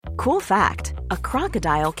Cool fact, a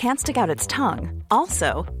crocodile can't stick out its tongue.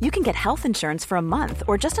 Also, you can get health insurance for a month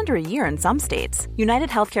or just under a year in some states. United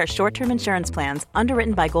Healthcare short-term insurance plans,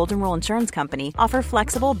 underwritten by Golden Rule Insurance Company, offer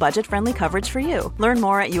flexible, budget-friendly coverage for you. Learn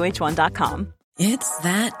more at uh1.com. It's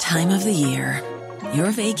that time of the year.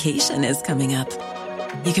 Your vacation is coming up.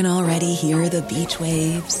 You can already hear the beach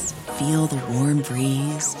waves, feel the warm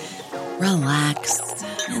breeze, relax,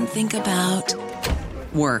 and think about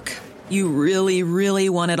work. You really, really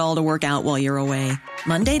want it all to work out while you're away.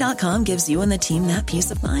 Monday.com gives you and the team that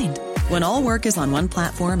peace of mind. When all work is on one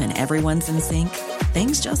platform and everyone's in sync,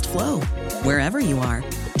 things just flow. Wherever you are,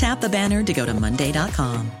 tap the banner to go to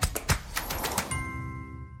Monday.com.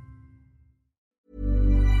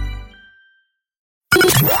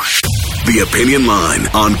 The Opinion Line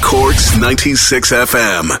on Cork's 96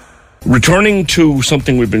 FM. Returning to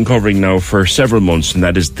something we've been covering now for several months, and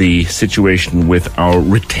that is the situation with our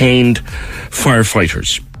retained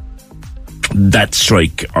firefighters. That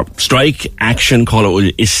strike action, call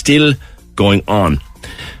it, is still going on.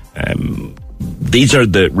 These are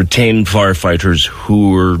the retained firefighters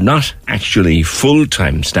who are not actually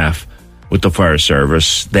full-time staff with the fire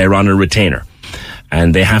service. They're on a retainer,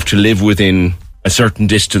 and they have to live within a certain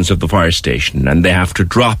distance of the fire station, and they have to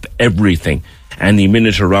drop everything any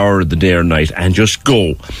minute or hour of the day or night and just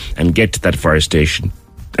go and get to that fire station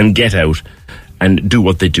and get out and do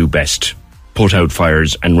what they do best: put out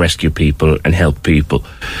fires and rescue people and help people.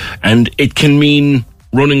 And it can mean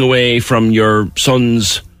running away from your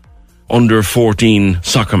son's under 14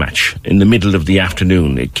 soccer match in the middle of the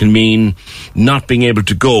afternoon. It can mean not being able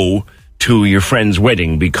to go to your friend's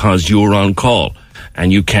wedding because you're on call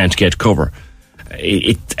and you can't get cover.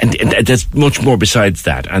 And there's much more besides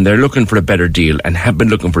that, and they're looking for a better deal and have been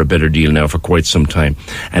looking for a better deal now for quite some time,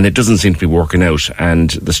 and it doesn't seem to be working out, and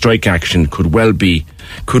the strike action could well be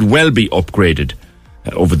upgraded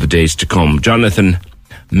over the days to come. Jonathan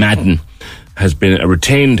Madden has been a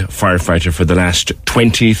retained firefighter for the last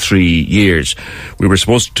 23 years. We were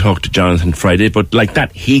supposed to talk to Jonathan Friday, but like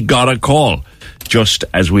that, he got a call just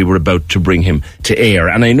as we were about to bring him to air.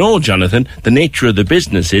 And I know, Jonathan, the nature of the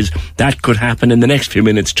business is that could happen in the next few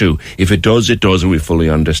minutes too. If it does, it does, and we fully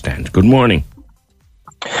understand. Good morning.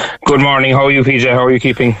 Good morning. How are you, PJ? How are you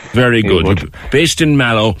keeping? Very good. Based in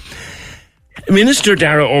Mallow, Minister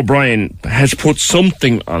Darragh O'Brien has put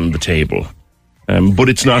something on the table, but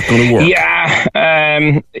it's not going to work. Yeah,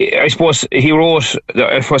 I suppose he wrote,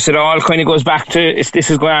 I suppose it all kind of goes back to, this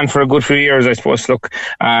has gone on for a good few years, I suppose,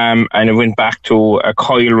 and it went back to a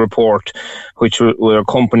Coyle report, which were a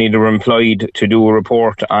company that were employed to do a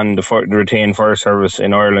report on the retained fire service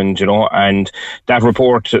in Ireland, and that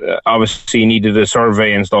report obviously needed a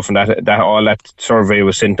survey and stuff, and that survey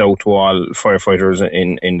was sent out to all firefighters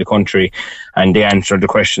in the country, and they answered the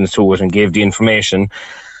questions to it and gave the information.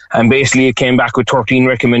 And basically it came back with 13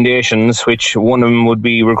 recommendations, which one of them would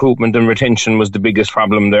be recruitment and retention was the biggest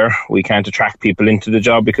problem there. We can't attract people into the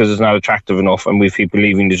job because it's not attractive enough, and we've people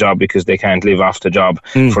leaving the job because they can't live off the job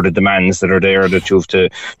for the demands that are there, that you have to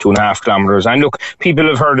 2.5 kilometres. And look, people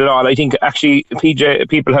have heard it all. I think actually, PJ,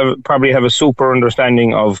 people probably have a super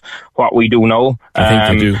understanding of what we do now. I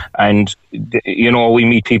think they do. And, we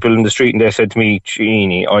meet people in the street and they said to me,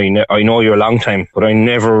 Jeannie, I know you're a long time, but I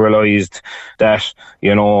never realised that,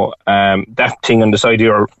 that thing on the side of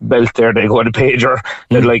your belt there, they go to pager,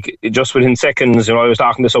 that like just within seconds, I was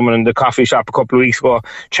talking to someone in the coffee shop a couple of weeks ago,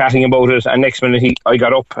 chatting about it, and next minute I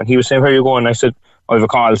got up and he was saying, where are you going? I said, I have a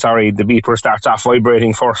call, sorry, the beeper starts off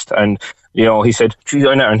vibrating first. And, he said, geez,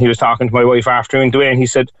 I know. And he was talking to my wife after he went away, and he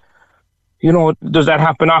said, does that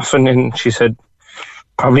happen often? And she said,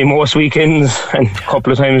 probably most weekends and a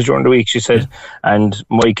couple of times during the week, she said. And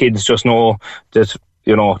my kids just know that,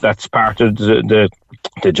 that's part of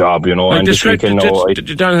the job, and this weekend,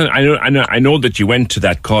 I know that you went to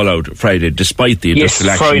that call out Friday despite the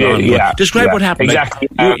industrial action Friday, on, yeah, describe what happened. Exactly.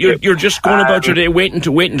 You're just going about your day waiting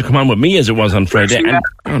to come on with me as it was on Friday.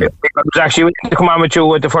 I was actually waiting to come on with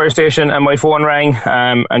you at the fire station, and my phone rang,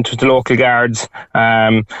 and to the local guards,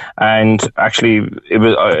 and actually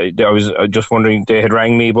I was just wondering, they had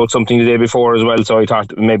rang me about something the day before as well, so I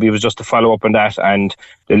thought maybe it was just a follow up on that. And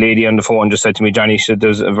the lady on the phone just said to me, Johnny, she said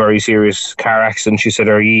there's a very serious car accident. She said,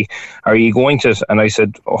 are you going to it? And I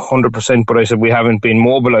said 100%, but I said we haven't been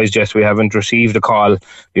mobilised yet, we haven't received a call,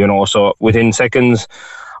 so within seconds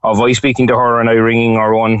of I speaking to her and I ringing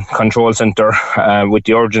our own control centre with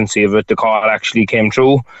the urgency of it, the call actually came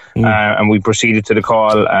through, and we proceeded to the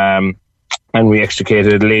call. and we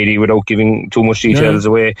extricated a lady without giving too much details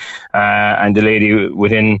away. And the lady,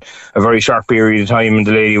 within a very short period of time,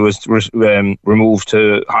 the lady was removed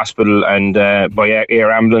to hospital and by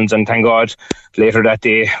air ambulance. And thank God, later that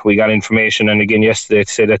day we got information, and again yesterday,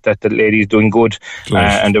 to say that the lady is doing good.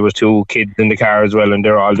 And there was 2 kids in the car as well, and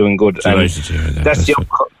they're all doing good. Delighted to hear that.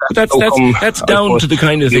 That's down to the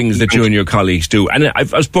kind of things that you and your colleagues do. And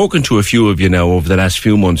I've spoken to a few of you now over the last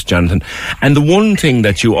few months, Jonathan, and the one thing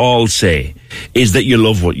that you all say is that you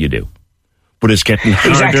love what you do, but it's getting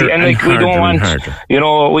harder and like harder, we don't want, harder. You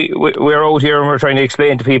know, we're out here and we're trying to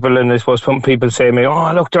explain to people, and I suppose some people say to me,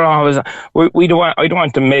 "Oh, look, they're always." I don't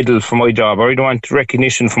want the medal for my job, or I don't want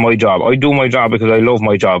recognition for my job. I do my job because I love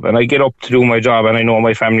my job, and I get up to do my job, and I know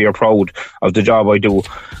my family are proud of the job I do.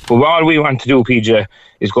 But all we want to do, PJ,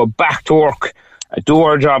 is go back to work, do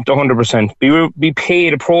our job to 100%, be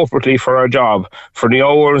paid appropriately for our job, for the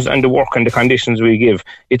hours and the work and the conditions we give.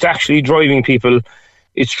 It's actually driving people,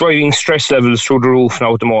 it's driving stress levels through the roof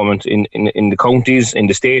now at the moment in the counties, in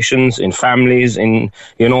the stations, in families,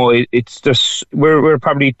 it's just, we're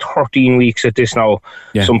probably 13 weeks at this now,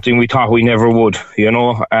 something we thought we never would,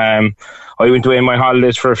 I went away on my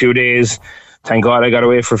holidays for a few days. Thank God I got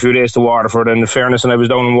away for a few days to Waterford, and in fairness, when I was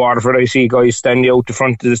down in Waterford, I see guys standing out the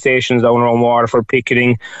front of the stations down around Waterford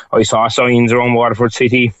picketing. I saw signs around Waterford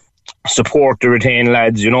City, support the retained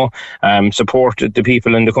lads, support the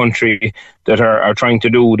people in the country that are trying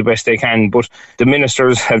to do the best they can. But the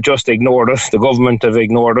ministers have just ignored us, the government have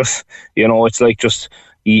ignored us. It's like just,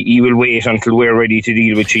 he will wait until we're ready to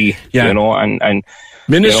deal with you, and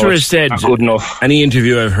Minister has said, not good enough. Any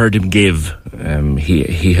interview I've heard him give,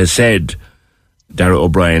 he has said, Darragh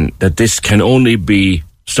O'Brien, that this can only be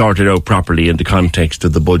sorted out properly in the context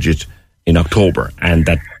of the budget in October, and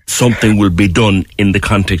that something will be done in the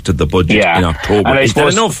context of the budget in October. And I Is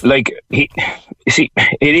suppose, that enough? like,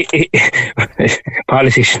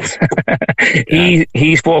 politicians.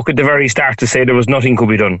 He spoke at the very start to say there was nothing could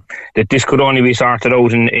be done, that this could only be sorted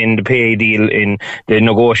out in the pay deal in the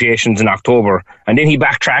negotiations in October, and then he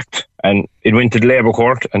backtracked and it went to the Labour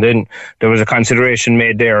Court, and then there was a consideration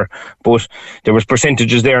made there, but there was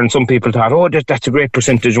percentages there, and some people thought, that's a great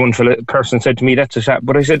percentage. One person said to me, that's a shot,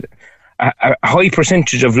 but I said a high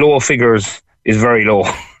percentage of low figures is very low.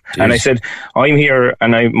 Jeez. And I said, I'm here,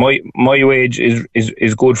 and my wage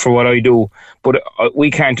is good for what I do, but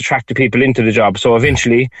we can't attract the people into the job. So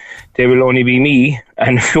eventually, there will only be me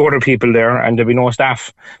and a few other people there, and there'll be no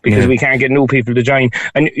staff because we can't get new people to join.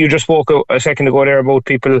 And you just spoke a second ago there about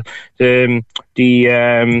people,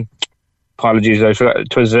 apologies, I forgot,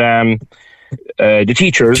 it was the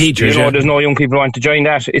teachers, there's no young people who want to join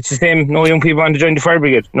that. It's the same, no young people want to join the fire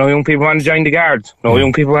brigade, no young people want to join the guards, no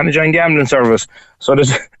young people want to join the ambulance service. So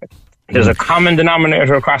there's a common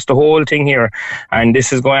denominator across the whole thing here, and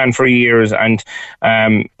this is going on for years, and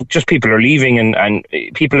just people are leaving, and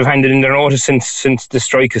people have handed in their notice since the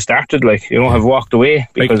strike has started, have walked away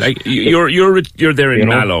because you're there in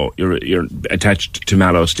Mallow, you're attached to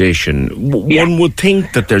Mallow Station. One would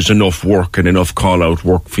think that there's enough work and enough call out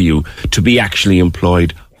work for you to be actually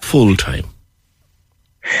employed full time.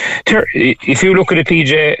 If you look at it,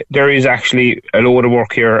 PJ, there is actually a load of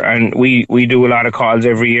work here, and we do a lot of calls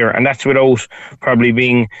every year, and that's without probably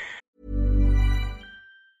being...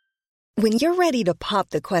 When you're ready to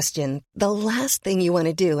pop the question, the last thing you want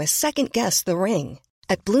to do is second-guess the ring.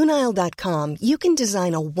 At BlueNile.com, you can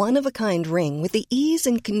design a one-of-a-kind ring with the ease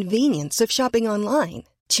and convenience of shopping online.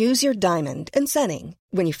 Choose your diamond and setting.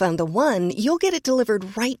 When you find the one, you'll get it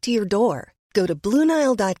delivered right to your door. Go to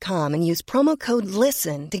BlueNile.com and use promo code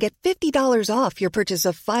LISTEN to get $50 off your purchase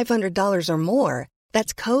of $500 or more.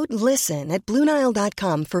 That's code LISTEN at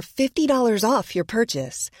BlueNile.com for $50 off your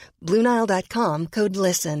purchase. BlueNile.com, code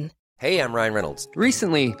LISTEN. Hey, I'm Ryan Reynolds.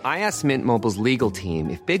 Recently, I asked Mint Mobile's legal team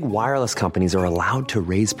if big wireless companies are allowed to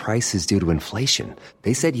raise prices due to inflation.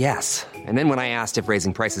 They said yes. And then when I asked if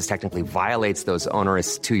raising prices technically violates those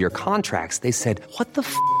onerous 2-year contracts, they said, "What the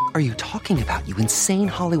f*** are you talking about, you insane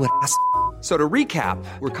Hollywood ass?" So to recap,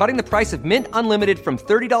 we're cutting the price of Mint Unlimited from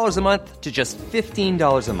 $30 a month to just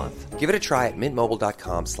 $15 a month. Give it a try at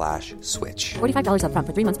mintmobile.com/switch. $45 up front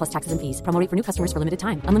for 3 months plus taxes and fees. Promo rate for new customers for limited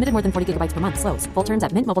time. Unlimited more than 40 gigabytes per month. Slows full terms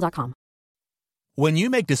at mintmobile.com. When you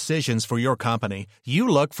make decisions for your company, you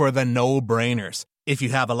look for the no-brainers. If you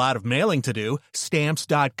have a lot of mailing to do,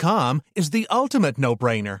 Stamps.com is the ultimate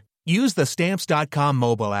no-brainer. Use the Stamps.com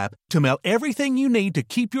mobile app to mail everything you need to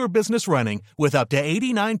keep your business running with up to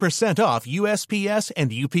 89% off USPS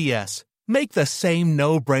and UPS. Make the same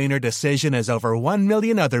no-brainer decision as over 1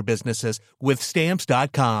 million other businesses with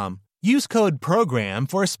Stamps.com. Use code PROGRAM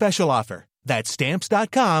for a special offer. That's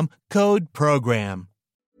Stamps.com, code PROGRAM.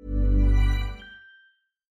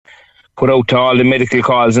 put out to all the medical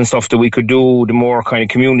calls and stuff that we could do, the more kind of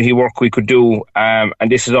community work we could do, and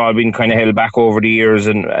this has all been kind of held back over the years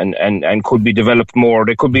and could be developed more.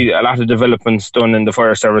 There could be a lot of developments done in the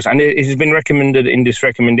fire service, and it has been recommended in this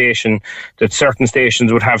recommendation that certain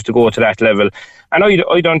stations would have to go to that level. And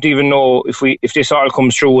I don't even know if this all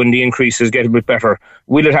comes through and the increases get a bit better,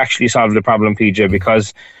 will it actually solve the problem, PJ?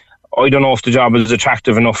 Because I don't know if the job is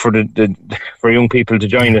attractive enough for for young people to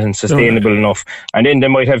join it and sustainable enough. And then they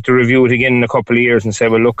might have to review it again in a couple of years and say,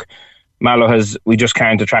 well, look, Mallow we just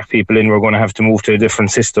can't attract people in. We're going to have to move to a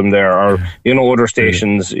different system there, or other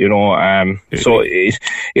stations. So it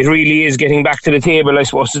really is getting back to the table, I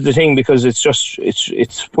suppose, is the thing, because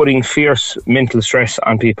it's putting fierce mental stress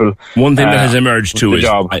on people. One thing that has emerged too is,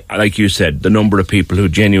 like you said, the number of people who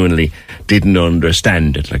genuinely didn't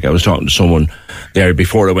understand it. Like, I was talking to someone there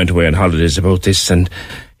before I went away on holidays about this, and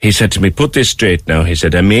he said to me, "Put this straight now." He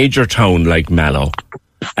said, a major town like Mallow,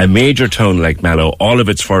 all of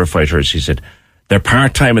its firefighters, he said, they're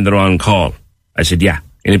part-time and they're on call. I said, yeah,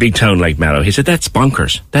 in a big town like Mallow. He said, that's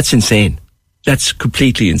bonkers. That's insane. That's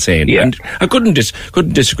completely insane. Yeah. And I couldn't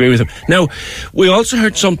disagree with him. Now, we also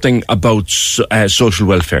heard something about social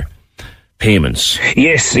welfare payments.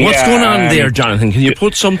 Yes. What's going on there, Jonathan? Can you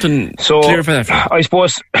put something clear for that? I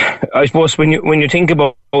suppose when you think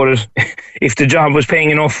about it, if the job was paying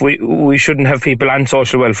enough, we shouldn't have people on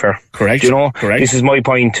social welfare. Correct. Correct. This is my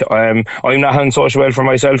point. I'm not on social welfare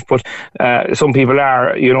myself, but some people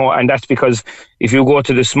are. And that's because if you go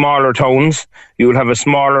to the smaller towns, you will have a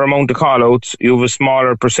smaller amount of call-outs. You have a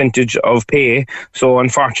smaller percentage of pay. So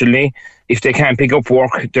unfortunately, if they can't pick up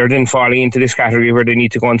work, they're then falling into this category where they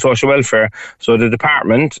need to go on social welfare. So the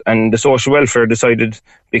department and the social welfare decided,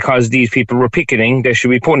 because these people were picketing, they should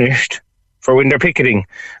be punished for when they're picketing.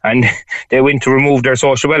 And they went to remove their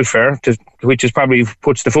social welfare, which is probably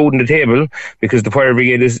puts the food on the table, because the fire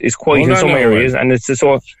brigade is quiet in some areas. And it's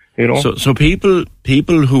so. So people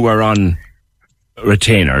who are on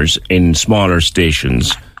retainers in smaller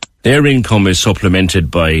stations, their income is supplemented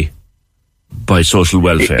by social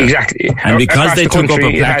welfare. Exactly. And because they took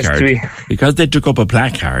up a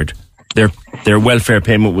placard, their welfare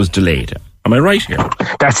payment was delayed. Am I right here?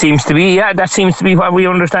 That seems to be what we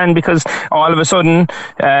understand, because all of a sudden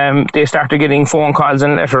they started getting phone calls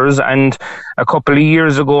and letters, and a couple of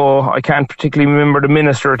years ago, I can't particularly remember the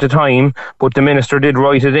minister at the time, but the minister did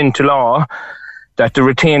write it into law that the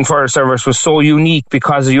retained fire service was so unique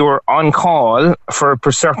because you're on call for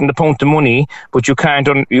a certain amount of money, but you can't.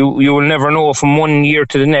 You will never know from one year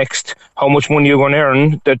to the next how much money you're going to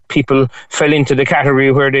earn. That people fell into the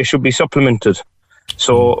category where they should be supplemented.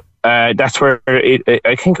 So that's where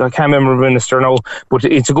I think, I can't remember the minister now, but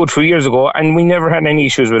it's a good few years ago, and we never had any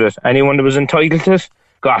issues with it. Anyone that was entitled to it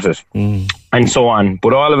got it, and so on.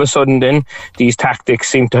 But all of a sudden then, these tactics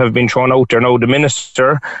seem to have been thrown out there. Now, the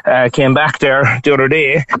minister came back there the other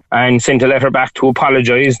day and sent a letter back to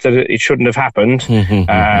apologise that it shouldn't have happened.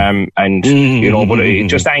 But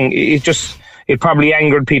it probably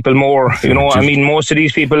angered people more. I mean, most of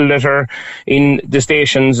these people that are in the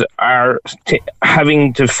stations are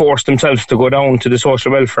having to force themselves to go down to the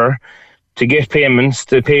social welfare to get payments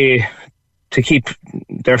to pay to keep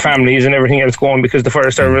their families and everything else going, because the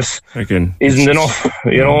fire service isn't enough,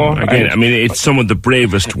 I mean, it's some of the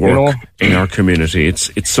bravest work in our community.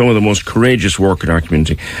 It's some of the most courageous work in our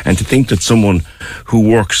community. And to think that someone who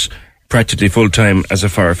works practically full-time as a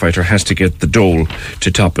firefighter has to get the dole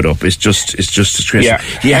to top it up, it's just disgraceful. Yeah.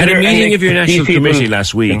 You had a meeting of your national committee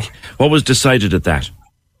last week. What was decided at that?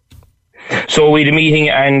 So we had a meeting,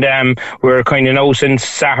 and we're kind of now since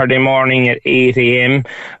Saturday morning at 8 a.m.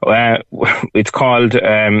 It's called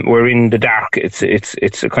we're in the dark. It's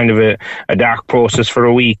a kind of a dark process for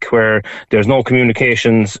a week where there's no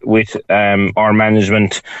communications with our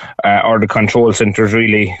management or the control centres,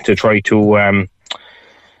 really, to try to.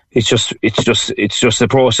 It's just a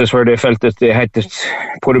process where they felt that they had to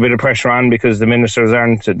put a bit of pressure on, because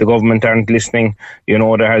the government aren't listening.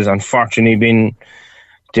 There has unfortunately been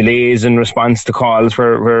delays in response to calls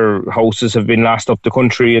where houses have been lost up the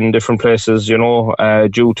country in different places,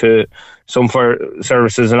 due to some fire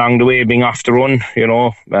services along the way being off the run,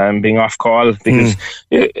 being off call, because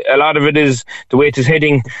a lot of it is the way it is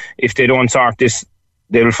heading. If they don't sort this,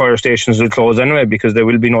 fire stations will close anyway, because there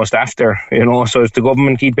will be no staff there, So if the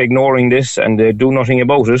government keep ignoring this and they do nothing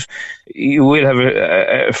about it, you will have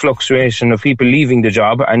a fluctuation of people leaving the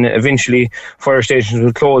job, and eventually fire stations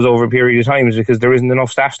will close over a period of time because there isn't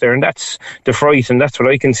enough staff there. And that's the fright, and that's what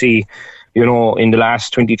I can see, in the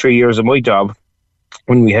last 23 years of my job.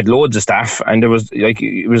 when we had loads of staff, and it was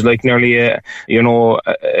like nearly a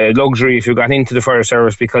luxury if you got into the fire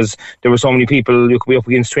service, because there were so many people. You could be up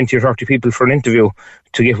against 20 or 30 people for an interview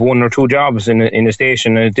to get 1 or 2 jobs in a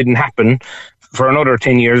station, and it didn't happen for another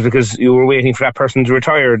 10 years because you were waiting for that person to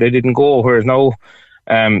retire. They didn't go. Whereas now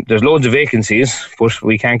there's loads of vacancies, but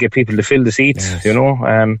we can't get people to fill the seats.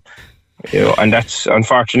 Yes. And that's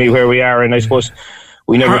unfortunately where we are. And I suppose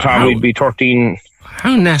we never thought we'd be 13.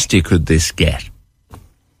 How nasty could this get?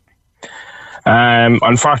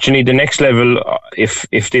 Unfortunately, the next level,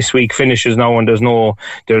 if this week finishes now and there's no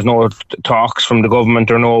talks from the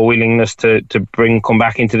government or no willingness to come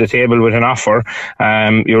back into the table with an offer,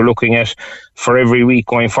 you're looking at, for every week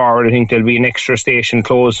going forward, I think there'll be an extra station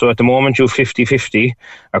closed. So at the moment you have 50-50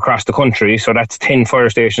 across the country, so that's 10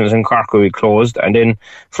 fire stations in Cork will be closed, and then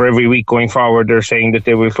for every week going forward they're saying that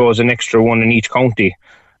they will close an extra one in each county.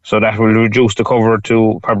 So that will reduce the cover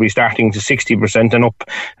to probably starting to 60% and up,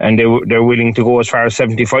 and they're willing to go as far as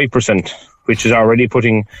 75%, which is already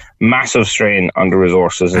putting massive strain on the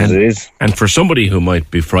resources as it is. And for somebody who might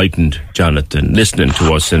be frightened, Jonathan, listening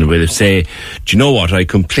to us and will say, do you know what, I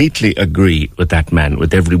completely agree with that man,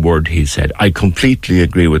 with every word he said. I completely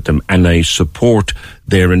agree with them, and I support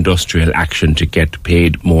their industrial action to get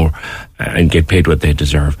paid more and get paid what they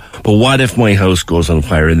deserve. But what if my house goes on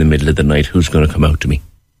fire in the middle of the night? Who's going to come out to me?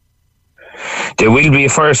 There will be a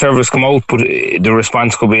fire service come out, but the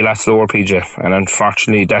response could be a lot slower, PJ. And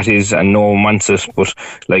unfortunately, that is, and no one wants it, but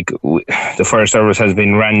the fire service has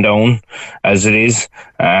been ran down as it is,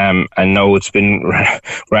 and now it's been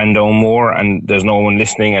ran down more, and there's no one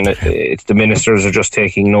listening, and it's the ministers are just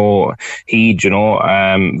taking no heed,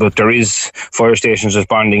 but there is fire stations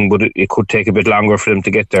responding, but it could take a bit longer for them to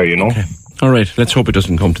get there, Okay. All right, let's hope it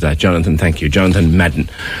doesn't come to that. Jonathan, thank you. Jonathan Madden,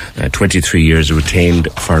 23 years, a retained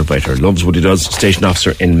firefighter. Loves what he does, station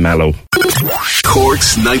officer in Mallow.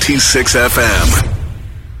 Cork's 96 FM.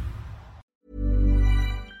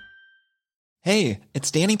 Hey, it's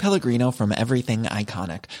Danny Pellegrino from Everything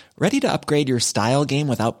Iconic. Ready to upgrade your style game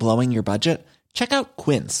without blowing your budget? Check out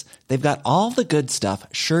Quince. They've got all the good stuff,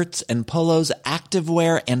 shirts and polos,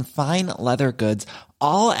 activewear, and fine leather goods,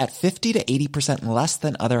 all at 50 to 80% less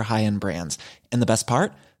than other high-end brands. And the best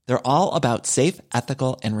part? They're all about safe,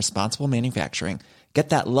 ethical, and responsible manufacturing. Get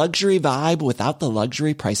that luxury vibe without the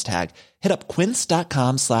luxury price tag. Hit up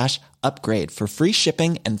quince.com/upgrade for free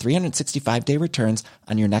shipping and 365-day returns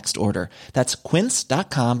on your next order. That's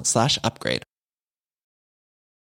quince.com/upgrade.